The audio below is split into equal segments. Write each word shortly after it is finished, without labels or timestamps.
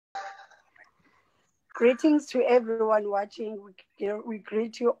Greetings to everyone watching. We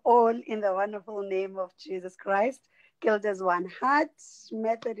greet you all in the wonderful name of Jesus Christ. Guild as one heart,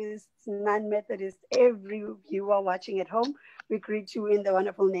 Methodists, non-Methodists, every viewer watching at home, we greet you in the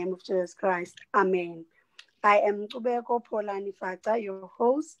wonderful name of Jesus Christ. Amen. I am Tubeko Polani Fata, your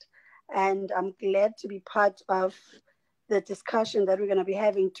host, and I'm glad to be part of the discussion that we're going to be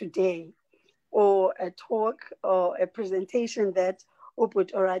having today, or a talk or a presentation that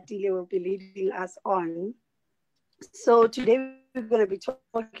Uput Oratile will be leading us on. So today we're going to be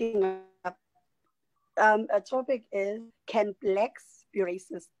talking about a topic is, can blacks be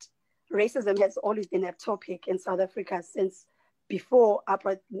racist? Racism has always been a topic in South Africa since before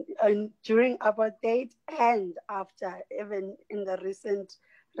during apartheid and after. Even in the recent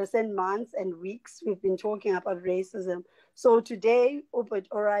months and weeks, we've been talking about racism. So today, Uput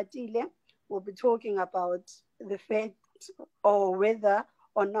Oratile will be talking about the fact or whether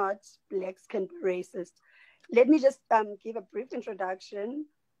or not blacks can be racist. Let me just give a brief introduction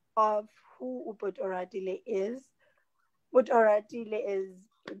of who Uput Oratile is. Uput Oratile is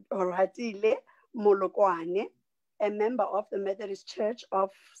Oratile Molokwane, a member of the Methodist Church of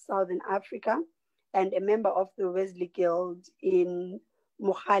Southern Africa and a member of the Wesley Guild in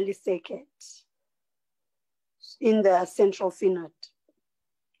Mohali Seket in the Central Synod.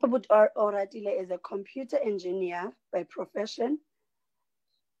 Uput Oratile is a computer engineer by profession,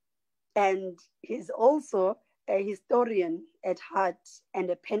 and he's also a historian at heart and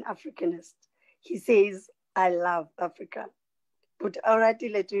a Pan-Africanist. He says, I love Africa. But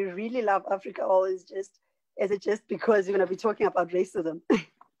Oratile, do you really love Africa, or is it just because you're going to be talking about racism?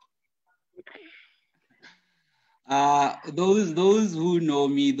 Those who know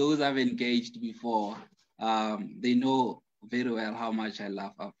me, those I've engaged before, they know very well how much I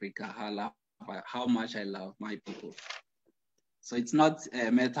love Africa, how much I love my people. So it's not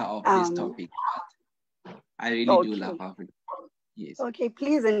a matter of this topic, but I really do love Africa. Yes. Okay,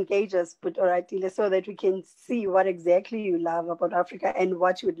 please engage us, Uput Oratile, so that we can see what exactly you love about Africa and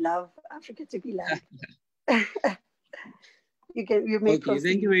what you would love Africa to be like. You may proceed.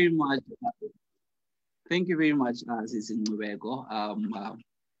 Thank you very much. Thank you very much, Sis Ngubeko.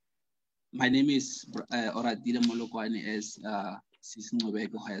 My name is Oratile Molokwane, as Sis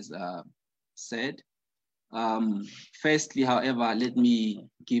Ngubeko has said. Firstly, however, let me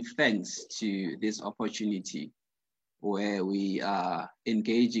give thanks to this opportunity where we are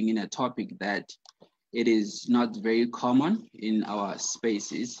engaging in a topic that it is not very common in our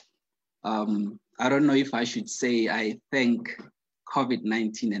spaces. I don't know if I should say I thank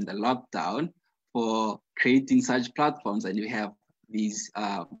COVID-19 and the lockdown for creating such platforms, and we have these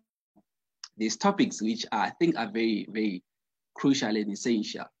topics which I think are very, very crucial and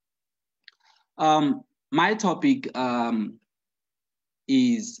essential. My topic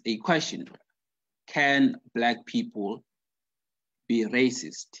is a question: can Black people be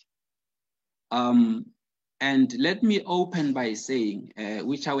racist? And let me open by saying,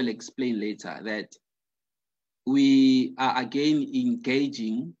 which I will explain later, that we are again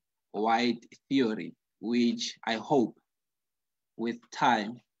engaging white theory, which I hope with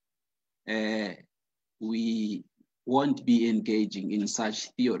time we won't be engaging in such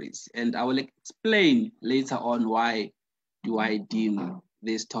theories. And I will explain later on why do I deem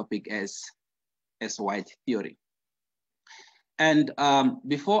this topic as white theory. And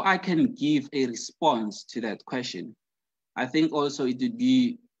before I can give a response to that question, I think also it would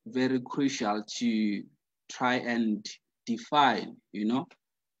be very crucial to try and define,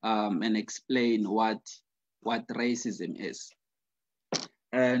 and explain what racism is.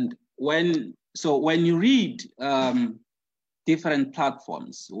 And when you read different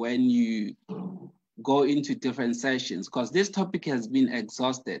platforms, when you go into different sessions, because this topic has been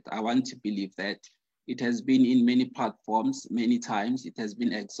exhausted, I want to believe that it has been in many platforms, many times, it has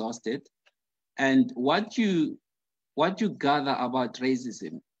been exhausted. And what you gather about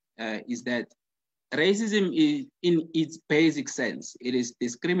racism is that racism is, in its basic sense, it is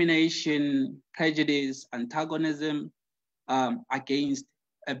discrimination, prejudice, antagonism against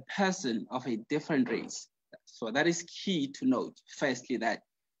a person of a different race. So that is key to note. Firstly, that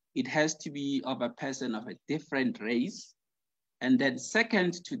it has to be of a person of a different race. And then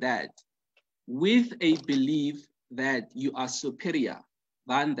second to that, with a belief that you are superior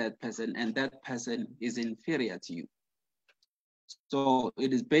than that person and that person is inferior to you. So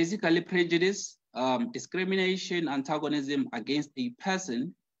it is basically prejudice, discrimination, antagonism against a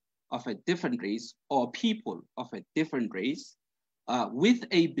person of a different race or people of a different race, with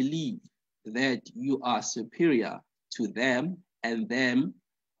a belief that you are superior to them and them,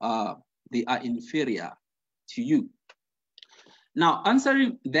 they are inferior to you. Now,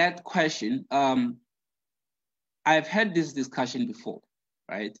 answering that question, I've had this discussion before,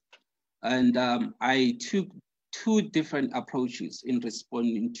 right? And I took two different approaches in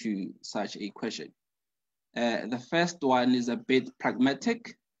responding to such a question. The first one is a bit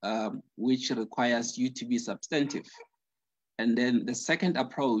pragmatic, which requires you to be substantive. And then the second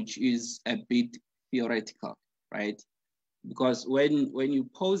approach is a bit theoretical, right? Because when you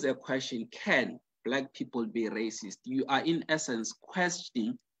pose a question, can Black people be racist? You are in essence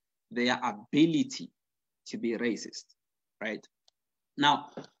questioning their ability to be racist, right? Now,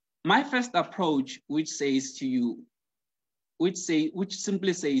 my first approach, which says to you, which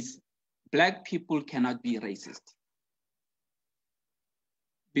simply says, Black people cannot be racist.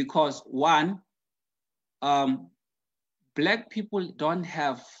 Because one, Black people don't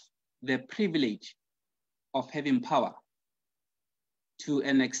have the privilege of having power to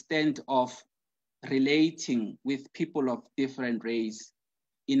an extent of relating with people of different race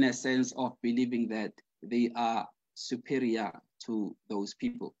in a sense of believing that they are superior to those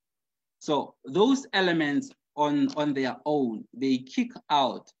people. So those elements on their own, they kick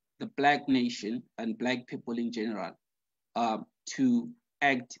out the Black nation and Black people in general to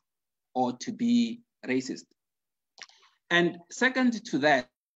act or to be racist. And second to that,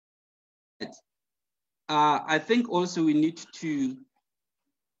 I think also we need to,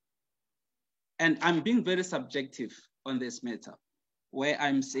 and I'm being very subjective on this matter, where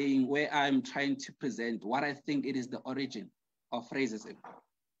I'm trying to present what I think it is the origin of racism.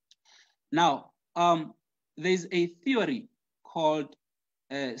 Now, there's a theory called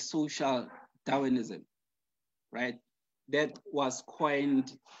social Darwinism, right? That was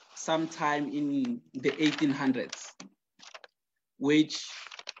coined sometime in the 1800s, which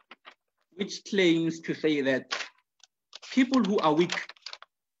claims to say that people who are weak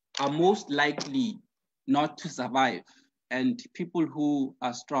are most likely not to survive, and people who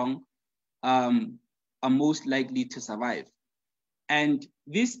are strong are most likely to survive. And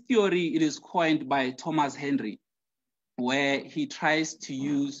this theory, it is coined by Thomas Henry, where he tries to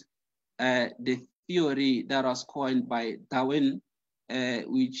use the theory that was coined by Darwin,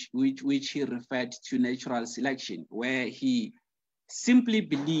 which he referred to natural selection, where he simply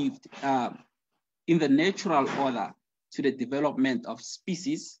believed in the natural order to the development of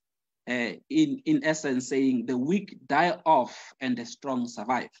species, in essence saying the weak die off and the strong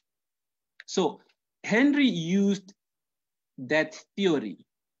survive. So Henry used that theory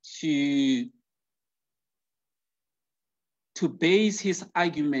to base his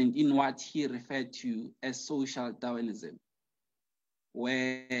argument in what he referred to as social Darwinism,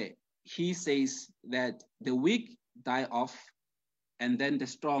 where he says that the weak die off and then the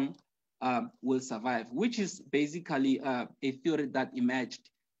strong will survive, which is basically a theory that emerged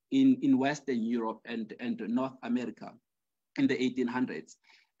in Western Europe and North America in the 1800s.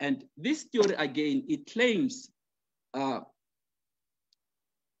 And this theory, again, it claims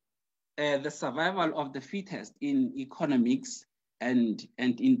the survival of the fittest in economics and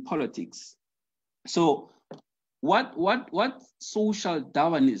in politics. So what social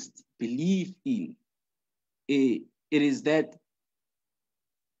Darwinists believe in, it is that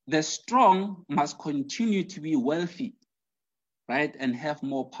the strong must continue to be wealthy, right, and have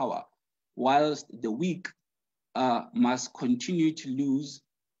more power, whilst the weak must continue to lose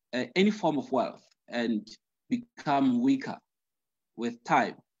any form of wealth and become weaker with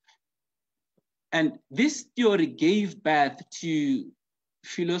time. And this theory gave birth to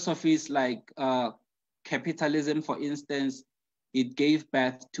philosophies like capitalism, for instance. It gave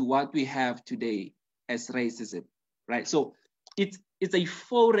birth to what we have today as racism, right? So it's a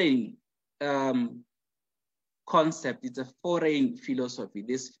foreign concept. It's a foreign philosophy,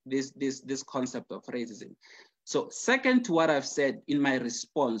 this concept of racism. So second to what I've said in my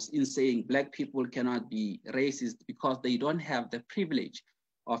response in saying Black people cannot be racist because they don't have the privilege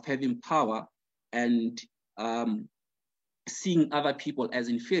of having power and seeing other people as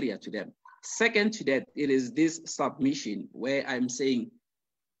inferior to them. Second to that, it is this submission where I'm saying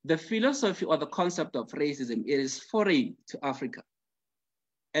the philosophy or the concept of racism, it is foreign to Africa.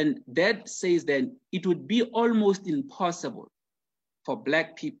 And that says that it would be almost impossible for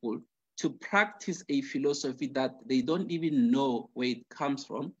Black people to practice a philosophy that they don't even know where it comes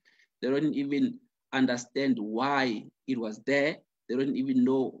from. They don't even understand why it was there. They don't even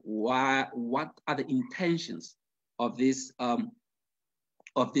know what are the intentions of this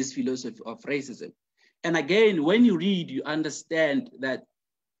philosophy of racism. And again, when you read, you understand that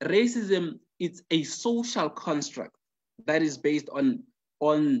racism is a social construct that is based on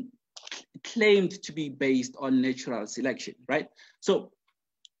claimed to be based on natural selection, right? So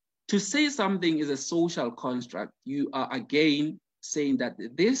to say something is a social construct, you are again saying that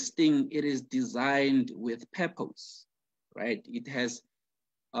this thing, it is designed with purpose, right? It has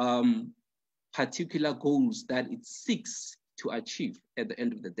particular goals that it seeks to achieve at the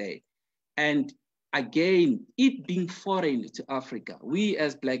end of the day. And again, it being foreign to Africa, we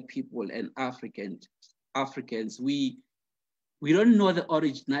as Black people and Africans, we don't know the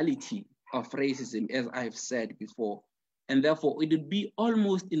originality of racism, as I've said before. And therefore, it would be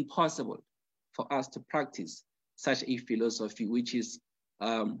almost impossible for us to practice such a philosophy, which is,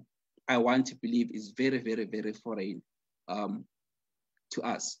 I want to believe, is very, very, very foreign to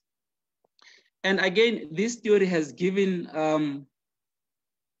us. And again, this theory has given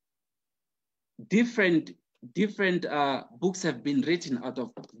different books have been written out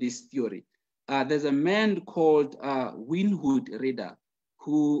of this theory. There's a man called Winwood Reader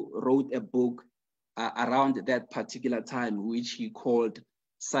who wrote a book around that particular time, which he called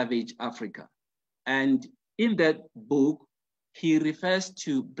Savage Africa. And in that book, he refers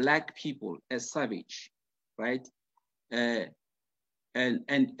to Black people as savage, right? And in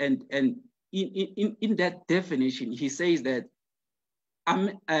that definition, he says that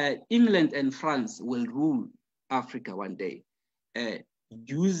England and France will rule Africa one day,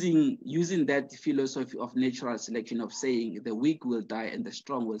 using that philosophy of natural selection, of saying the weak will die and the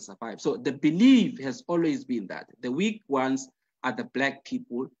strong will survive. So the belief has always been that the weak ones are the Black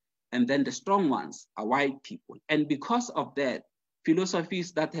people, and then the strong ones are white people. And because of that,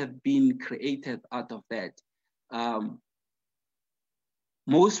 philosophies that have been created out of that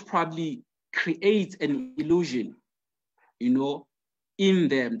most probably create an illusion, in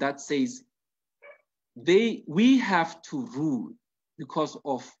them that says we have to rule because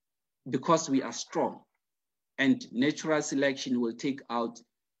we are strong, and natural selection will take out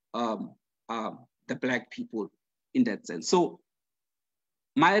the Black people in that sense. So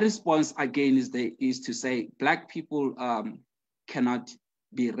my response again is to say Black people cannot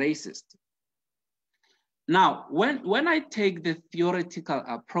be racist. Now, when I take the theoretical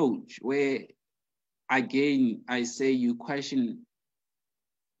approach, where again I say you question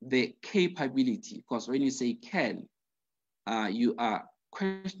the capability, because when you say can, you are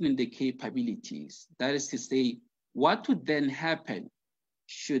questioning the capabilities. That is to say, what would then happen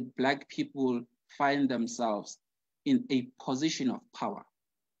should Black people find themselves in a position of power?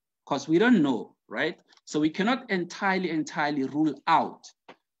 Because we don't know, right? So we cannot entirely rule out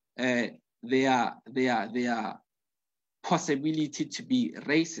their possibility to be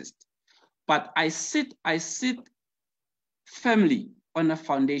racist. But I sit firmly on a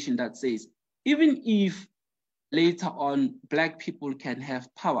foundation that says, even if later on Black people can have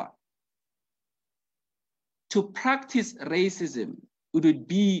power, to practice racism, it would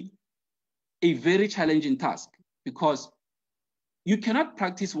be a very challenging task, because you cannot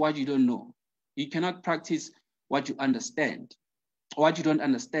practice what you don't know. You cannot practice what you understand, what you don't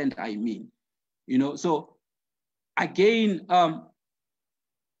understand, I mean. So again,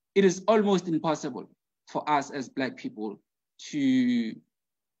 it is almost impossible for us as Black people to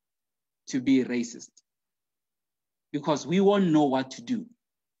be racist, because we won't know what to do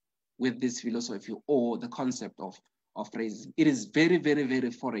with this philosophy or the concept of racism. It is very, very,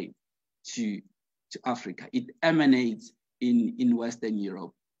 very foreign to Africa. It emanates in Western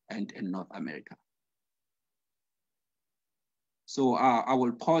Europe and in North America. So I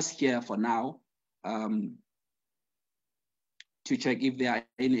will pause here for now to check if there are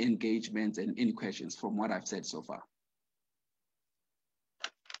any engagements and any questions from what I've said so far.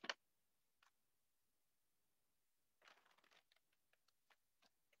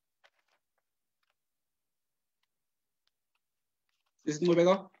 Is it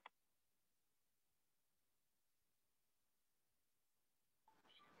Mubego?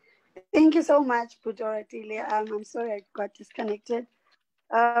 Thank you so much, Putoratile. I'm sorry I got disconnected.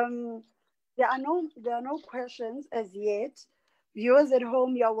 There are no questions as yet. Viewers at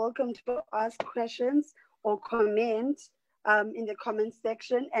home, you're welcome to ask questions or comment in the comment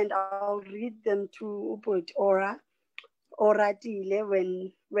section, and I'll read them to Oratile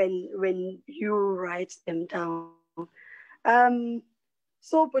when you write them down.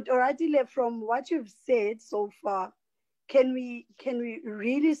 So, but Oratile, from what you've said so far, can we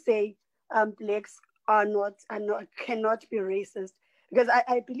really say Blacks cannot be racist? Because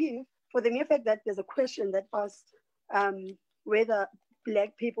I believe, for the mere fact that there's a question that asked whether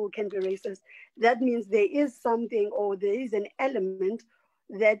Black people can be racist, that means there is something, or there is an element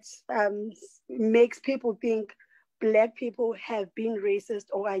that makes people think Black people have been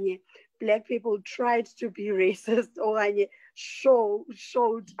racist, or Black people tried to be racist, or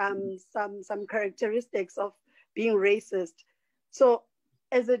showed some characteristics of being racist. So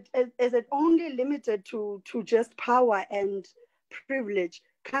is it only limited to just power and privilege.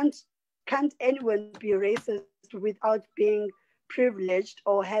 Can't anyone be racist without being privileged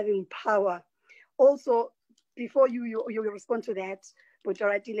or having power? Also, before you respond to that,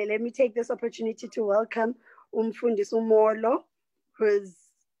 Bujaratile, let me take this opportunity to welcome Umfundisi Umolo,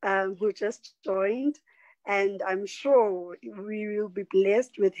 who just joined, and I'm sure we will be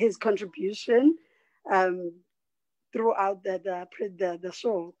blessed with his contribution throughout the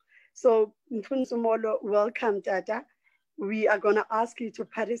show. So, Mfundisi Umolo, welcome, Tata. We are going to ask you to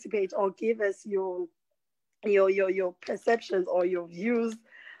participate or give us your perceptions or your views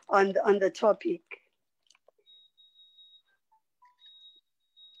on the topic.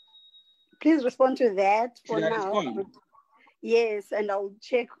 Please respond to that for now. Yes, and I'll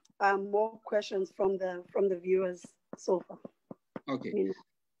check more questions from the viewers so far. Okay.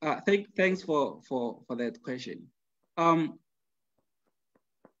 Thanks for that question.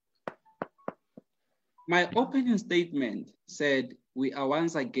 My opening statement said we are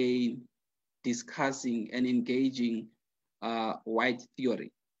once again discussing and engaging white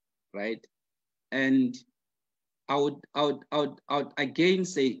theory, right? And I would again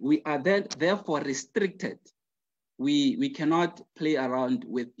say we are therefore restricted. We cannot play around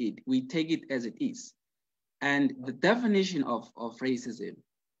with it. We take it as it is. And the definition of racism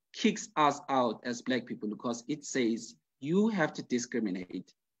kicks us out as Black people because it says you have to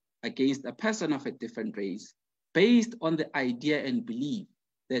discriminate against a person of a different race based on the idea and belief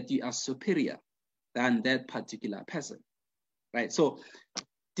that you are superior than that particular person, right? So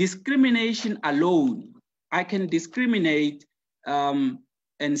discrimination alone, I can discriminate and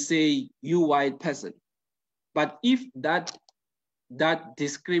say you white person, but if that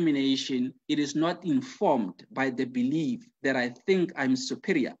discrimination, it is not informed by the belief that I think I'm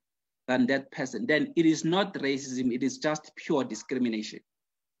superior than that person, then it is not racism, it is just pure discrimination.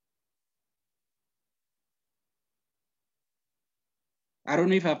 I don't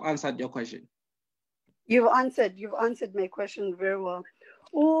know if I've answered your question. You've answered my question very well.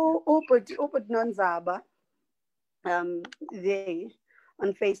 Uput Nonzaba, there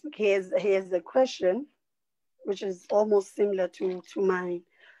on Facebook, he has a question which is almost similar to mine.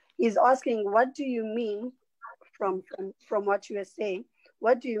 He's asking, what do you mean from what you are saying?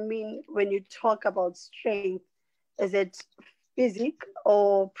 What do you mean when you talk about strength? Is it physique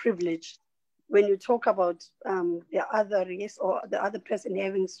or privilege? When you talk about the other race or the other person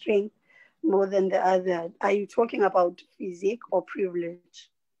having strength more than the other, are you talking about physique or privilege?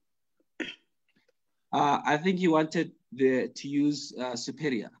 I think you wanted to use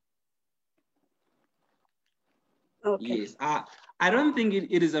superior. Okay. Yes. I don't think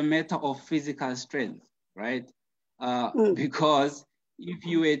it is a matter of physical strength, right? Because if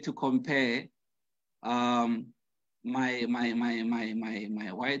you were to compare my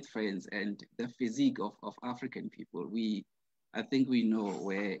white friends and the physique of African people, I think we know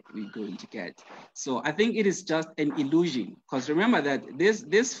where we're going to get. So I think it is just an illusion, because remember that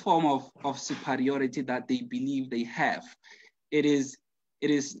this form of superiority that they believe they have, it is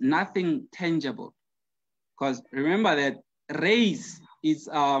nothing tangible. Because remember that race is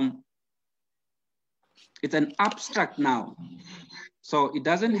it's an abstract noun, so it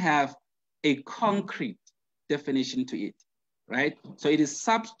doesn't have a concrete definition to it, right? So it is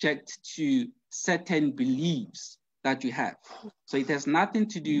subject to certain beliefs that you have. So it has nothing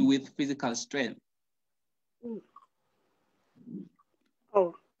to do with physical strength.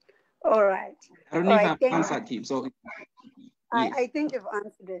 Oh, all right. I don't know if I've answered him. So yes. I think you've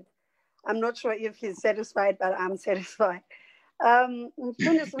answered it. I'm not sure if he's satisfied, but I'm satisfied.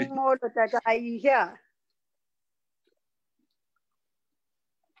 Mfundisi are you here?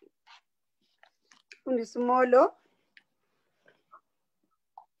 Mfundisi Molo?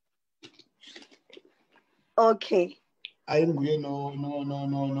 Okay. I'm no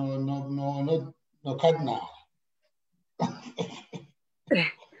cardinal.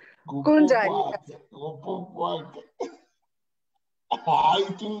 Kunjani? I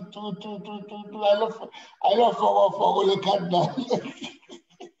love for the cardinal.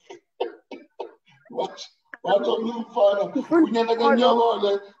 What are you for? We never can know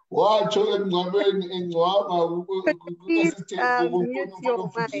what you're in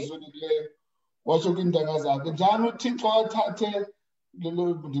washokwintanga zakhe njani uthixo wathathe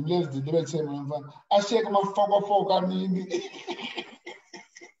ashiyeke amafokofoko nini.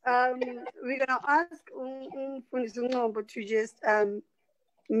 We're going to ask Mfundisi Ncombo to just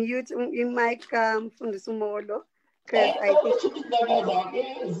mute your mic, Mfundisi Molo, because I think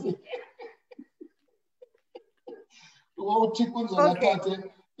uthixo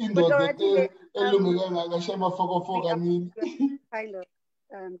uzonathathe indoda elungile ngakashiya amafokofoko nini. Kind of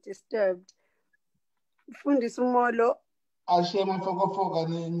disturbed. Mfundisi Molo, ashema fokofoka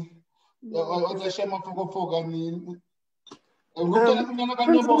nini. Ashema fokofoka nini.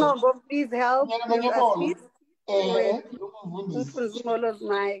 Mfunzimolo, please help. Please assist with Mfunzimolo's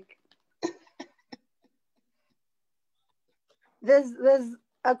mic. There's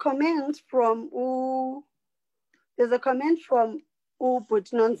a comment from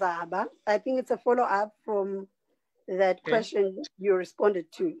Butnonzaba. I think it's a follow-up from that question you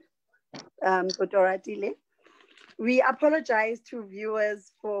responded to, Botoratile. We apologize to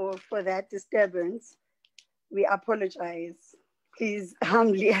viewers for that disturbance. We apologize. Please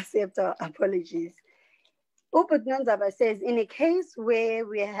humbly accept our apologies. Butnonzaba says, in a case where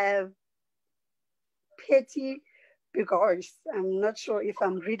we have petty because I'm not sure if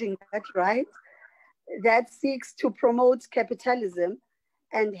I'm reading that right, that seeks to promote capitalism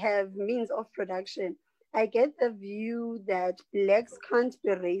and have means of production. I get the view that Blacks can't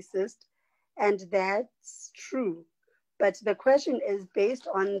be racist, and that's true. But the question is based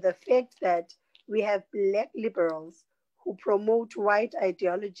on the fact that we have Black liberals who promote white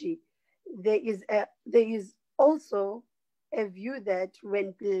ideology. There is also a view that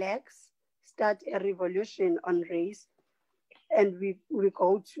when Blacks start a revolution on race, and we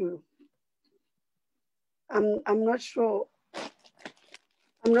go to. I'm not sure.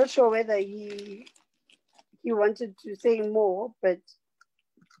 I'm not sure whether he wanted to say more, but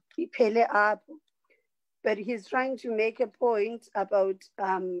he pele up. But he's trying to make a point about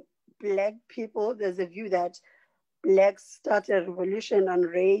Black people. There's a view that Blacks start a revolution on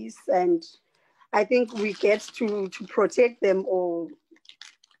race, and I think we get to protect them or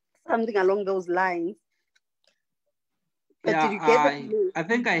something along those lines. But yeah, did you get I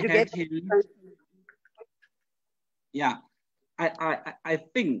think I heard him. Yeah, I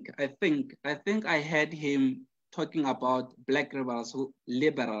think I heard him talking about Black liberals who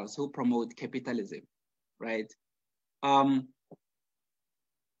promote capitalism, right? There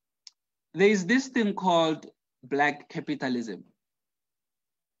is this thing called Black capitalism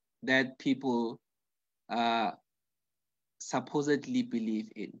that people supposedly believe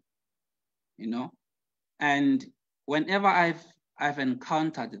in, you know, and whenever I've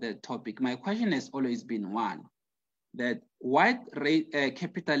encountered that topic, my question has always been one, that white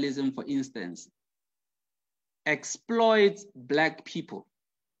capitalism, for instance, exploits Black people.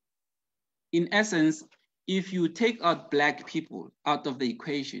 In essence, if you take out Black people out of the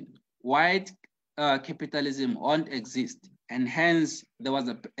equation, white capitalism won't exist, and hence there was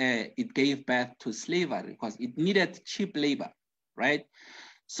it gave birth to slavery because it needed cheap labor, right?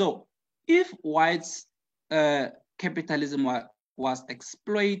 So if whites capitalism was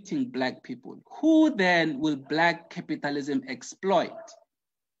exploiting Black people, who then will Black capitalism exploit?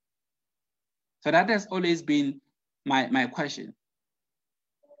 So that has always been my question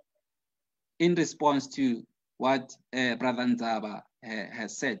in response to what Brother Nzaba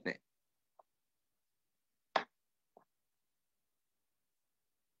has said there.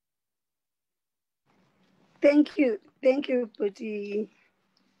 Thank you, Puti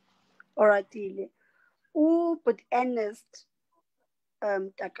Oratile. But Ernest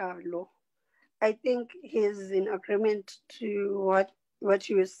Takalo, I think he's in agreement to what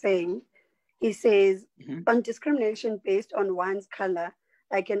you were saying. He says, on discrimination based on one's color,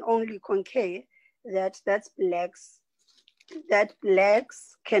 I can only concur that Blacks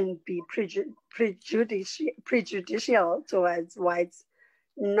can be prejudicial towards whites,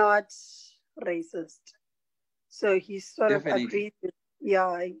 not racist. So he sort of agrees with,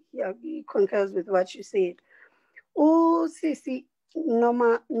 he concurs with what you said. Sisi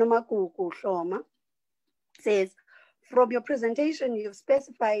Noma Kuku Shoma says, from your presentation, you've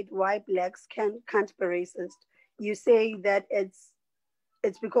specified why Blacks can't be racist. You say that it's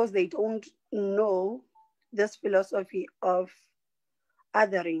because they don't know this philosophy of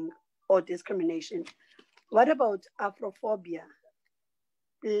othering or discrimination. What about Afrophobia?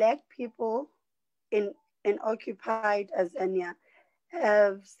 Black people in occupied Azania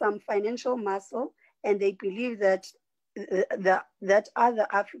have some financial muscle, and they believe that that other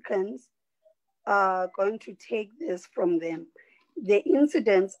Africans are going to take this from them. The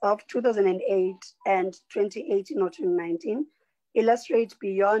incidents of 2008 and 2018 or 2019 illustrate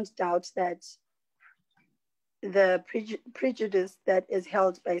beyond doubt that the prejudice that is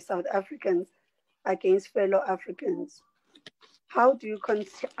held by South Africans against fellow Africans. How do you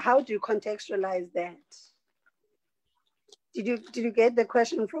contextualize that? Did you get the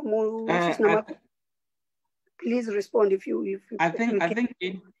question from Moses Namaku? Please respond if you. I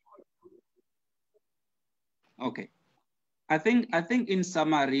think in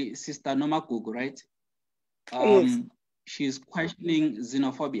summary, Sister Nomakugu, right? Yes. She's questioning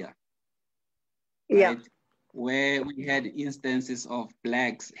xenophobia. Yeah. Right? where we had instances of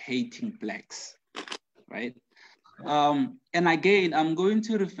blacks hating blacks, right? And again, I'm going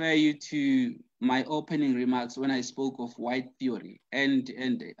to refer you to my opening remarks when I spoke of white theory, and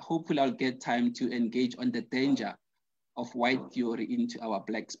hopefully I'll get time to engage on the danger of white theory into our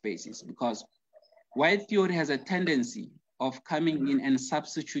black spaces, because white theory has a tendency of coming in and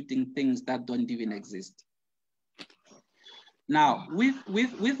substituting things that don't even exist. Now,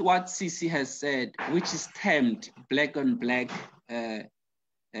 with what Sisi has said, which is termed black on black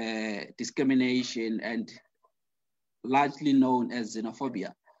discrimination and largely known as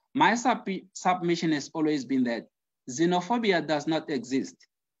xenophobia, my submission has always been that xenophobia does not exist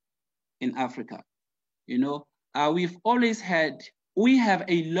in Africa. You know, we have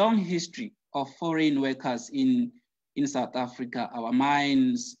a long history of foreign workers in South Africa, our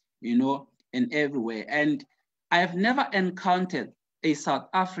mines, you know, and everywhere. And I have never encountered a South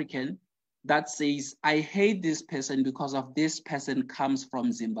African that says, I hate this person because of this person comes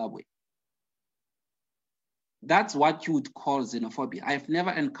from Zimbabwe. That's what you would call xenophobia. I've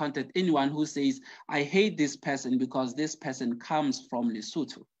never encountered anyone who says, I hate this person because this person comes from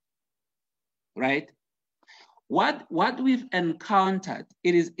Lesotho, right? What we've encountered,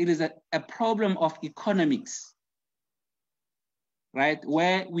 it is a problem of economics, right?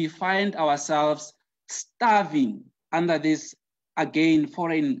 Where we find ourselves starving under this, again,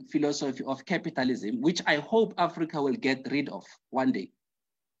 foreign philosophy of capitalism, which I hope Africa will get rid of one day.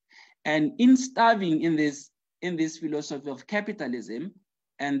 And in starving in this philosophy of capitalism,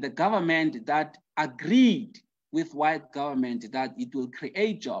 and the government that agreed with white government that it will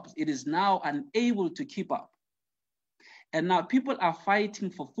create jobs, it is now unable to keep up. And now people are fighting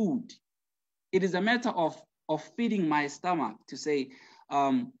for food. It is a matter of feeding my stomach to say,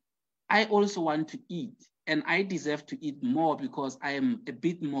 I also want to eat, and I deserve to eat more because I am a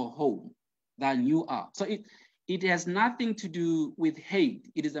bit more whole than you are. So it has nothing to do with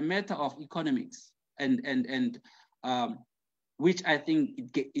hate. It is a matter of economics, and which I think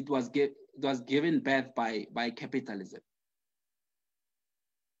it was given birth by capitalism.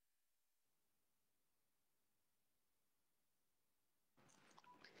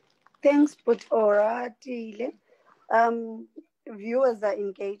 Thanks, Putora. Viewers are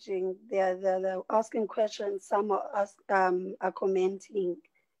engaging. They're asking questions. Some are commenting.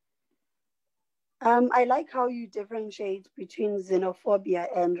 I like how you differentiate between xenophobia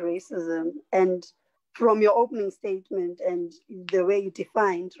and racism. And from your opening statement and the way you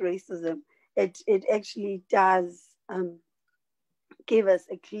defined racism, it actually does give us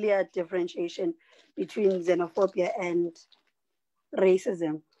a clear differentiation between xenophobia and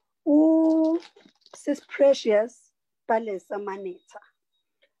racism. Sis Precious Palesa Maneta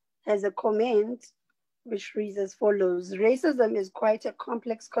has a comment which reads as follows: racism is quite a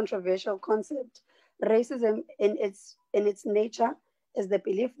complex, controversial concept. Racism in its nature is the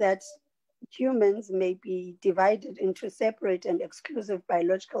belief that humans may be divided into separate and exclusive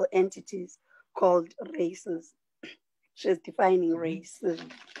biological entities called races. She's defining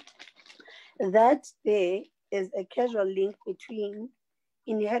racism. That there is a causal link between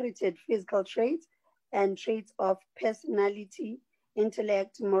inherited physical traits and traits of personality,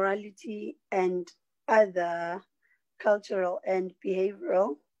 intellect, morality, and other cultural and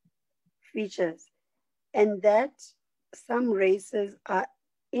behavioral features, and that some races are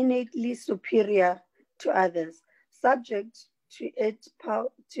innately superior to others, subject to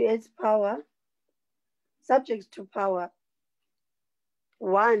power.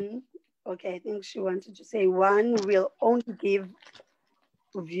 One, okay, I think she wanted to say one will only give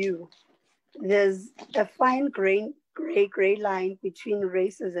view. There's a fine gray line between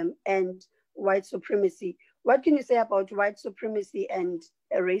racism and white supremacy. What can you say about white supremacy and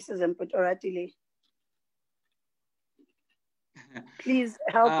racism, Putoratile? Please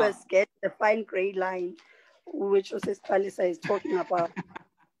help us get the fine gray line, which Mrs. Palisa is talking about.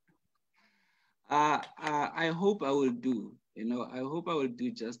 I hope I will do. I hope I will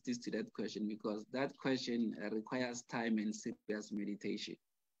do justice to that question, because that question requires time and serious meditation,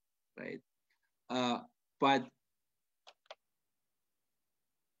 right? But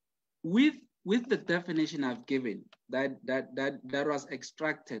with the definition I've given, that was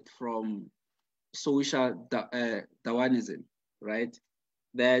extracted from social Darwinism, right?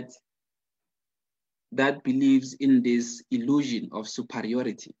 That believes in this illusion of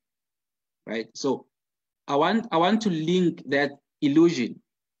superiority, right? So I want to link that illusion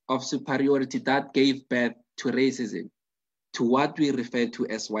of superiority that gave birth to racism to what we refer to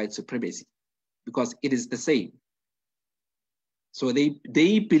as white supremacy, because it is the same. So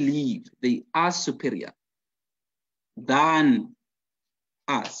they believe they are superior than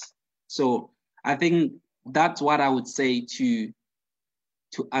us. So I think that's what I would say to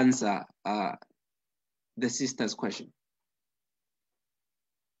answer the sister's question.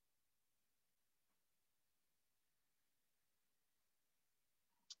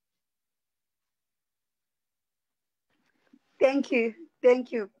 Thank you,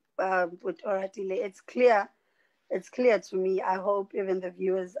 Butoratile. It's clear. It's clear to me. I hope even the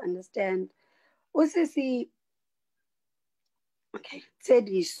viewers understand. Usisi, okay,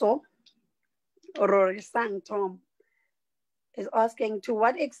 Tediso Rorisang Tom is asking, to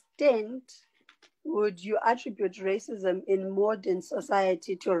what extent would you attribute racism in modern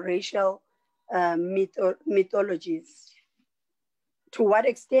society to racial mythologies? To what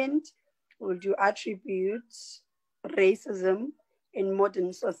extent would you attribute racism in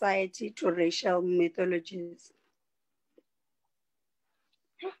modern society to racial mythologies?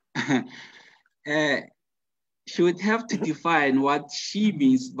 She would have to define what she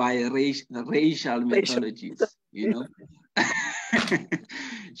means by racial mythologies, you know.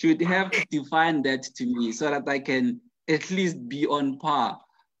 She would have to define that to me so that I can at least be on par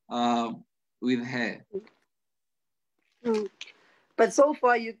with her. But so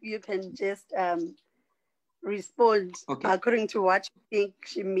far, you can just respond according to what you think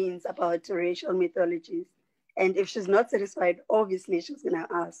she means about racial mythologies. And if she's not satisfied, obviously she's going to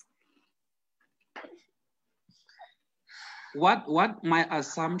ask. What my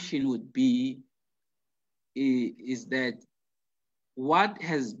assumption would be is that what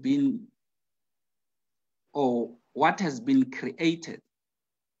has been created,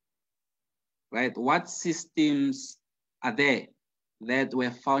 right? What systems are there that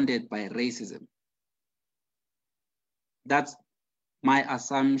were founded by racism? That's my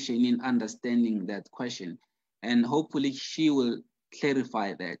assumption in understanding that question. And hopefully she will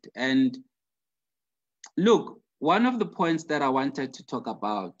clarify that. And look, one of the points that I wanted to talk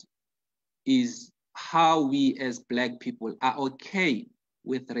about is how we as Black people are okay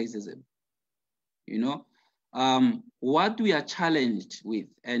with racism. You know, what we are challenged with,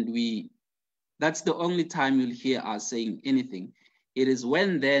 and that's the only time you'll hear us saying anything. It is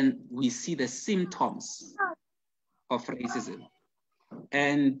when then we see the symptoms of racism.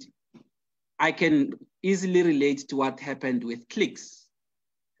 And I can easily relate to what happened with Clicks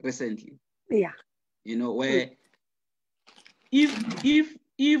recently. Yeah. You know, where if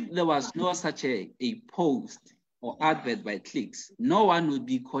there was no such a post or advert by Clicks, no one would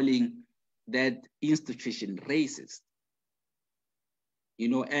be calling that institution racist. You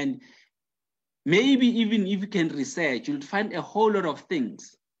know, and maybe even if you can research, you'll find a whole lot of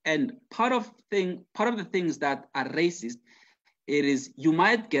things. And part of the things that are racist, it is you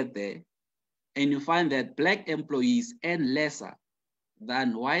might get there and you find that Black employees earn lesser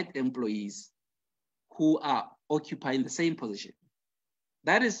than white employees who are occupying the same position.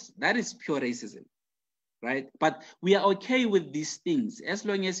 That is pure racism, right? But we are okay with these things. As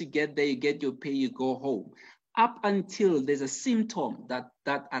long as you get there, you get your pay, you go home. Up until there's a symptom that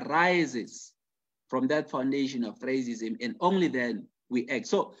arises from that foundation of racism, and only then we act.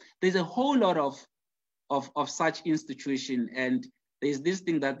 So there's a whole lot of such institution, and there's this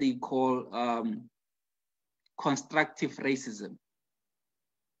thing that they call constructive racism,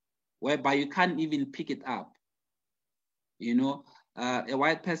 whereby you can't even pick it up. You know, a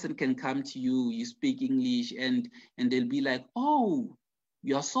white person can come to you, you speak English, and they'll be like, oh,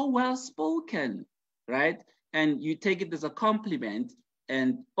 you're so well spoken, right? And you take it as a compliment,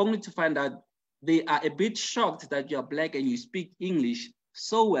 and only to find out they are a bit shocked that you're Black and you speak English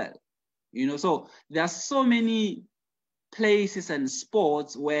so well. You know, so there are so many places and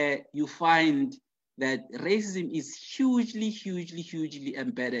sports where you find that racism is hugely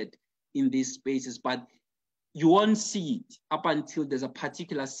embedded in these spaces, but you won't see it up until there's a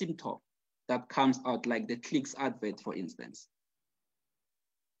particular symptom that comes out, like the Clicks advert, for instance.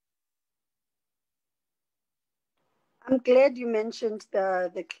 I'm glad you mentioned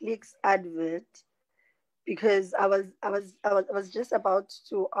the Clicks advert, because I was just about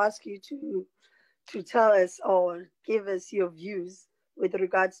to ask you to tell us or give us your views with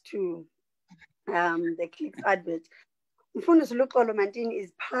regards to the Clicks advert. Mfundisi Luxolo Mantini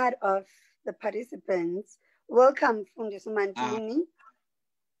is part of the participants. Welcome, Mfundisi Mantini.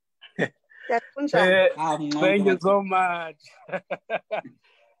 Thank you so much.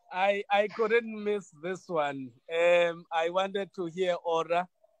 I couldn't miss this one. I wanted to hear Ora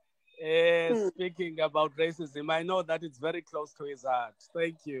speaking about racism. I know that it's very close to his heart.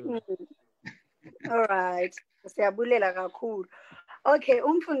 Thank you. All right. Okay,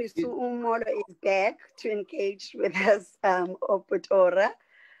 Umfundisi Umolo is back to engage with us, Oputora.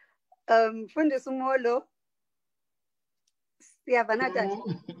 Mfundisi Umolo,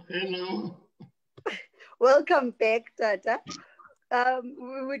 hello. Welcome back, Tata.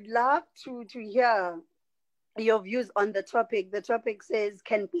 We would love to hear your views on the topic. The topic says,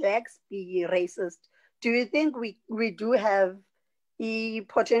 can blacks be racist? Do you think we do have the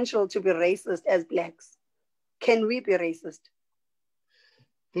potential to be racist as blacks? Can we be racist?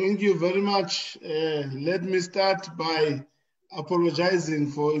 Thank you very much. Let me start by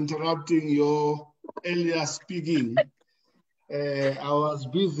apologizing for interrupting your earlier speaking. I was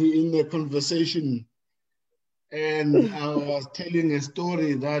busy in a conversation and I was telling a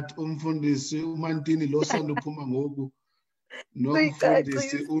story that umfundisi uMantini losanda uphuma ngoku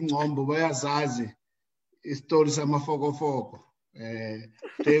nomfundisi uNgcombo bayazazi istory samafokofoko.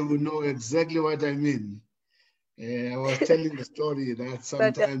 They will know exactly what I mean. I was telling the story that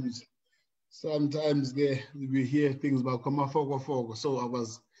sometimes we hear things about Kamafoko. So I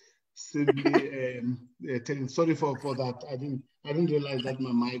was simply telling. Sorry for that. I didn't realize that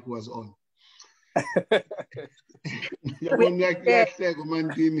my mic was on. He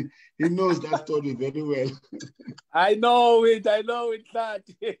knows that story very well. I know it, lad.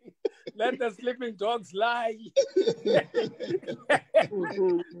 Let the sleeping dogs lie.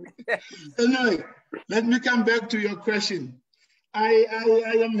 Anyway, let me come back to your question. I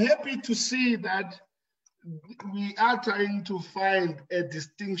am happy to see that we are trying to find a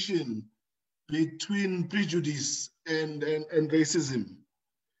distinction between prejudice and racism.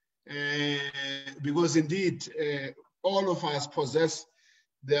 Because indeed, all of us possess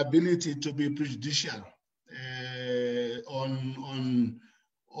the ability to be prejudicial on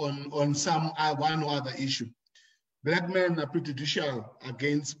some one or other issue. Black men are prejudicial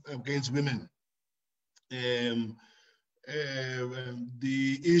against women. The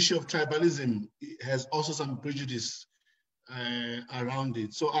issue of tribalism has also some prejudice around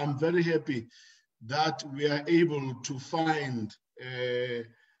it. So I'm very happy that we are able to find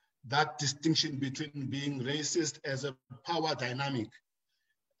that distinction between being racist as a power dynamic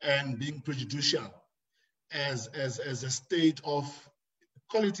and being prejudicial as a state of,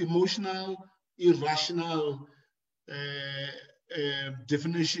 call it emotional, irrational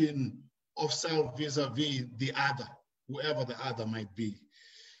definition of self vis-a-vis the other, whoever the other might be.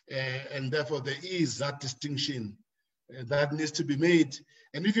 And therefore there is that distinction that needs to be made.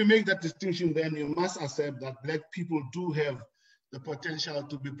 And if you make that distinction, then you must accept that Black people do have the potential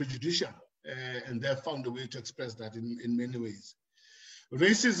to be prejudicial, and they have found a way to express that in many ways.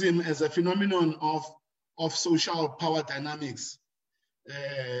 Racism as a phenomenon of social power dynamics,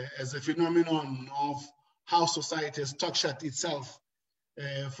 as a phenomenon of how society has structured itself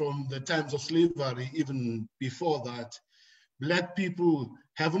from the times of slavery, even before that. Black people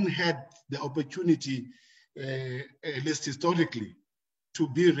haven't had the opportunity, at least historically, to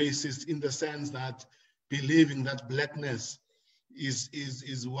be racist in the sense that believing that Blackness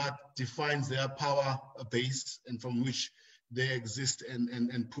is what defines their power base and from which they exist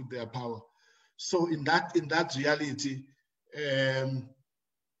and put their power. So in that reality,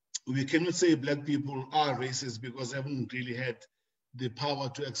 we cannot say Black people are racist because they haven't really had the power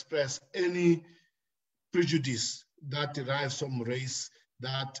to express any prejudice that derives from race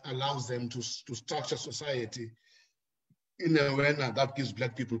that allows them to structure society in a manner that gives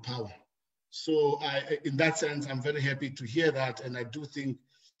Black people power. So in that sense, I'm very happy to hear that, and I do think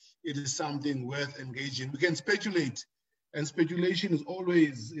it is something worth engaging. We can speculate, and speculation is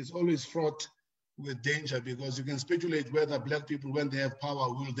always fraught with danger because you can speculate whether Black people, when they have power,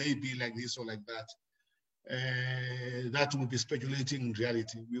 will they be like this or like that. That will be speculating in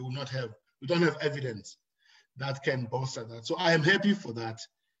reality. We don't have evidence that can bolster that. So I am happy for that,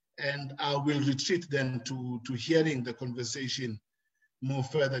 and I will retreat then to hearing the conversation more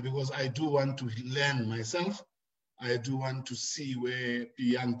further because I do want to learn myself. I do want to see where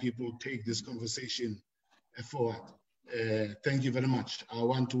young people take this conversation forward. Thank you very much. I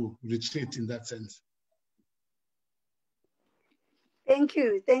want to retreat in that sense. Thank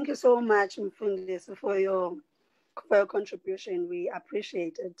you so much, Mfundisi, for your contribution. We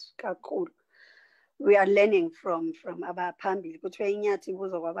appreciate it. We are learning from abaphambili. Kuthiwa inyathi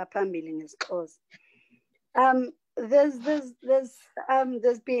ibuzwa kwabaphambili ngesixhosa. There's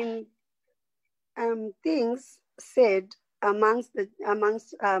been things said amongst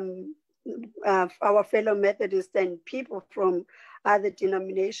our fellow Methodists and people from other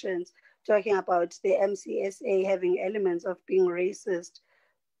denominations talking about the MCSA having elements of being racist.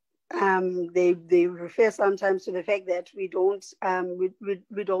 They refer sometimes to the fact that we don't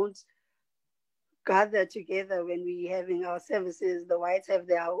gather together when we're having our services. The whites have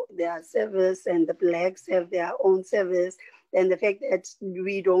their service and the blacks have their own service, and the fact that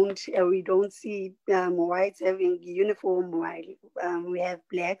we don't see whites having uniform while we have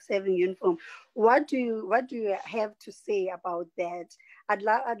blacks having uniform. What do you have to say about that? I'd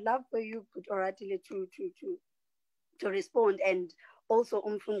love for you, Oratile, to respond, and also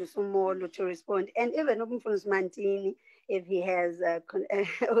Umfundisi Umolo to respond, and even Umfundisi Mantini if he has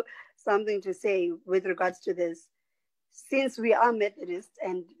something to say with regards to this. Since we are Methodists,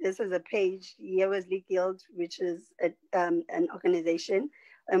 and this is a page, Wesley Guild, which is an organization,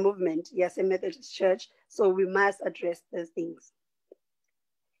 a movement, yes, a Methodist church, so we must address those things.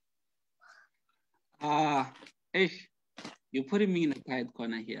 You're putting me in a tight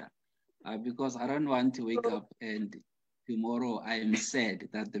corner here because I don't want to wake up and tomorrow I am sad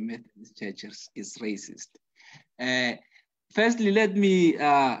that the Methodist Church is racist. Firstly, let me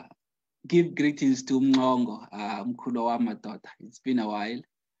give greetings to Mngongo, Mkhulu wa Madoda. It's been a while.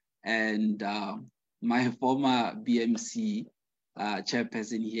 And my former BMC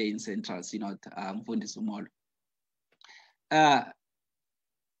chairperson here in Central Synod, Mfundisi Umolo.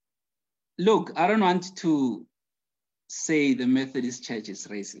 Look, I don't want to say the Methodist Church is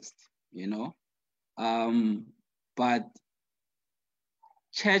racist, you know, but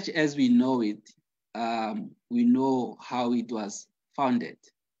church as we know it, we know how it was founded,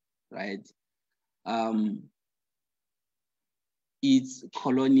 right? Its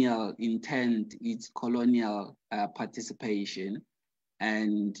colonial intent, its colonial participation,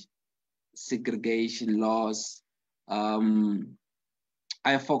 and segregation laws.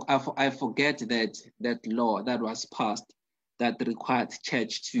 I forget that law that was passed that required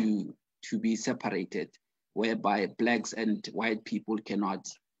church to be separated, whereby blacks and white people cannot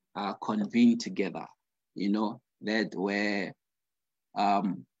convene together. You know, that where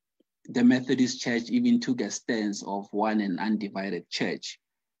the Methodist Church even took a stance of one and undivided church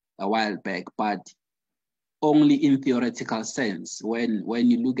a while back, but only in theoretical sense. When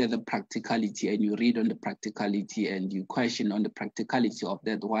you look at the practicality and you read on the practicality and you question on the practicality of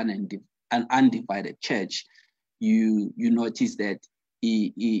that one and an undivided church, you notice that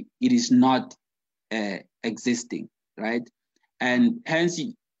it is not existing, right? And hence,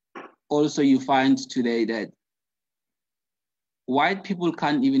 also you find today that white people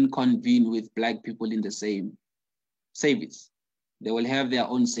can't even convene with black people in the same service. They will have their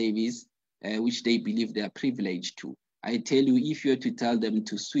own service, which they believe they are privileged to. I tell you, if you're to tell them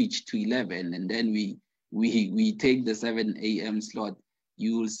to switch to 11 and then we take the 7 a.m. slot,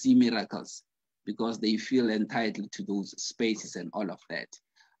 you will see miracles because they feel entitled to those spaces and all of that.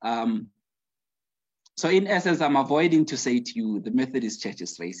 So in essence, I'm avoiding to say to you, the Methodist Church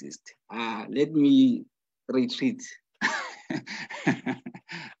is racist. Let me retreat.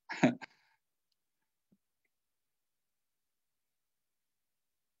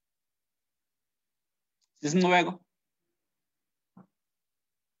 Sisinqubeko.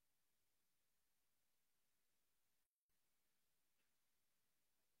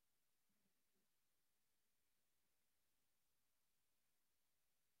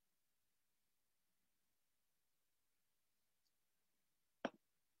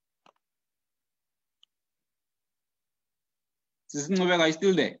 Sisinqubeko, are you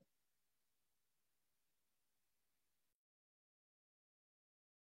still there?